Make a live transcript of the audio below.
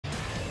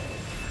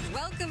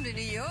Welcome to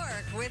New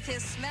York. With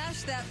his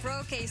smash that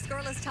broke a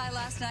scoreless tie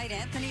last night,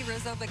 Anthony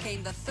Rizzo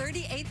became the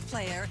 38th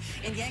player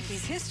in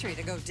Yankees history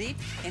to go deep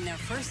in their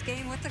first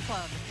game with the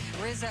club.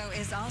 Rizzo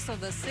is also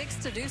the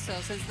 6th to do so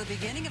since the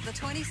beginning of the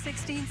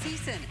 2016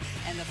 season,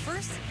 and the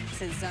first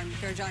since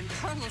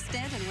Giancarlo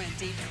Stanton went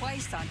deep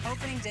twice on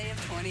opening day of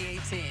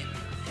 2018.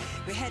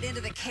 We head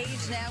into the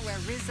cage now where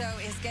Rizzo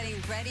is getting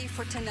ready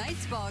for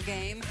tonight's ball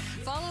game.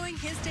 Following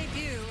his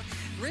debut,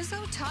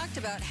 Rizzo talked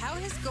about how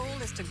his goal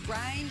is to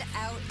grind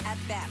out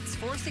at-bats,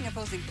 forcing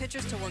opposing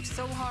pitchers to work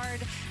so hard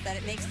that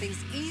it makes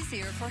things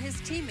easier for his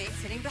teammates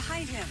sitting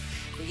behind him.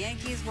 The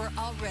Yankees were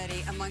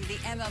already among the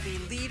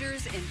MLB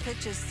leaders in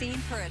pitches seen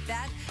per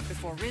at-bat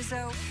before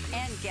Rizzo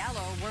and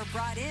Gallo were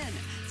brought in,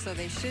 so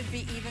they should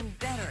be even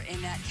better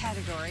in that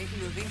category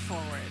moving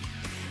forward.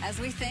 As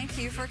we thank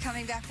you for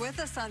coming back with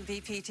us on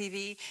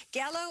BPTV,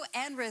 Gallo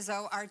and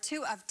Rizzo are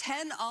 2 of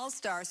 10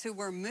 All-Stars who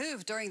were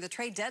moved during the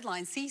trade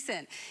deadline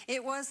season.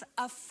 It was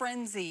a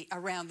frenzy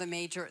around the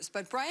majors,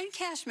 but Brian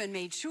Cashman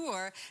made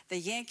sure the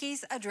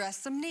Yankees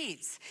addressed some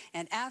needs.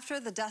 And after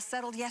the dust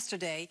settled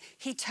yesterday,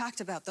 he talked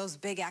about those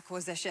big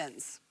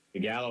acquisitions.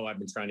 Gallo I've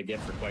been trying to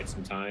get for quite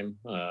some time.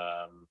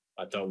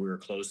 I thought we were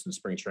close in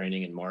spring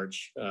training in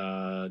March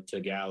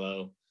to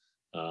Gallo.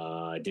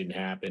 It didn't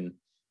happen.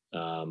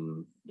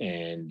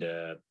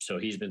 So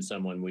he's been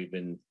someone we've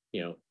been,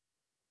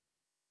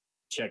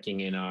 checking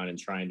in on and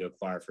trying to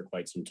acquire for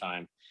quite some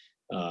time,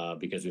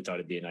 because we thought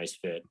it'd be a nice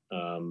fit.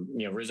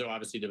 Rizzo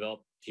obviously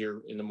developed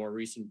here in the more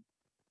recent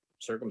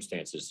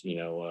circumstances,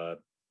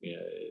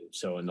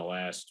 so in the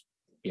last,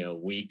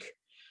 week,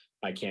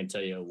 I can't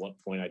tell you at what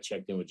point I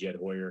checked in with Jed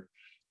Hoyer,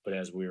 but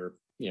as we were,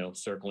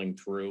 circling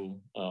through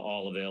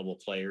all available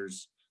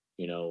players,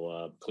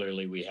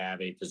 clearly we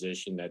have a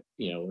position that,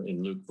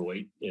 in Luke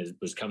Voit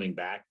was coming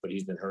back, but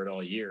he's been hurt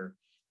all year.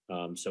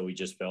 So we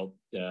just felt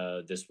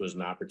this was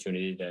an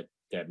opportunity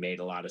that made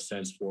a lot of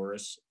sense for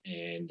us,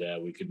 and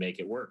we could make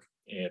it work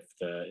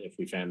if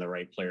we found the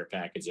right player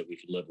package that we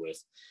could live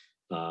with.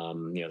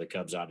 The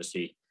Cubs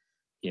obviously,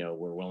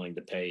 were willing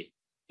to pay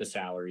the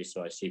salary.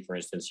 So I see, for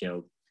instance,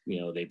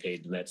 they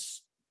paid the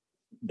Mets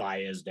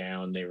Baez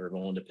down. They were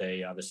willing to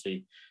pay,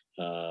 obviously,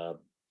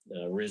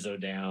 Rizzo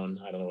down.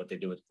 I don't know what they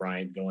do with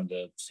Bryant going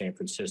to San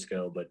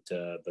Francisco, but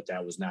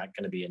that was not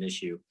going to be an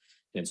issue.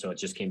 And so it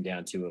just came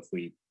down to if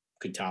we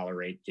could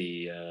tolerate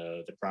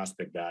the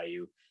prospect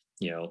value.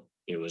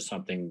 It was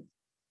something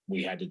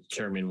we had to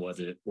determine, was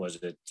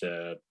it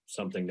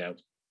something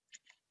that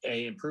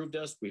A, improved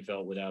us? We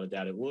felt without a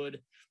doubt it would.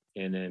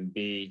 And then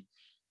B,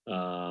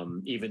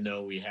 even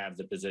though we have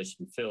the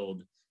position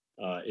filled,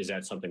 is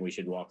that something we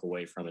should walk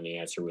away from? And the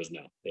answer was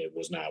no, it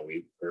was not.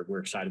 We're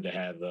excited to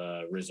have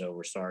Rizzo.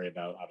 We're sorry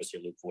about,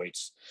 obviously, Luke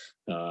Voit's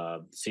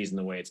season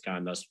the way it's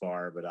gone thus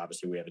far, but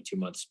obviously we have a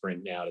 2-month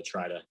sprint now to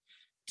try to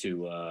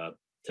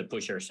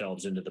push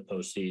ourselves into the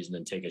postseason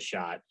and take a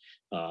shot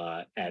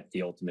at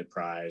the ultimate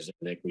prize.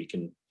 I think we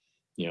can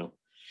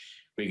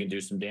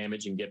do some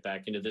damage and get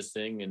back into this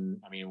thing. And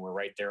I mean, we're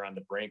right there on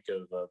the brink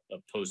of a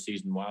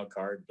postseason wild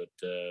card, but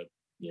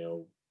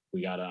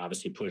we got to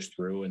obviously push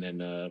through, and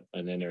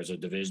then there's a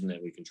division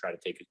that we can try to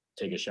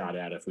take a shot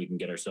at if we can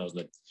get ourselves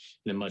in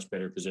a much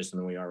better position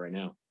than we are right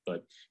now.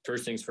 But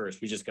first things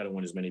first, we just got to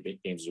win as many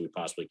big games as we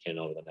possibly can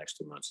over the next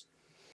 2 months.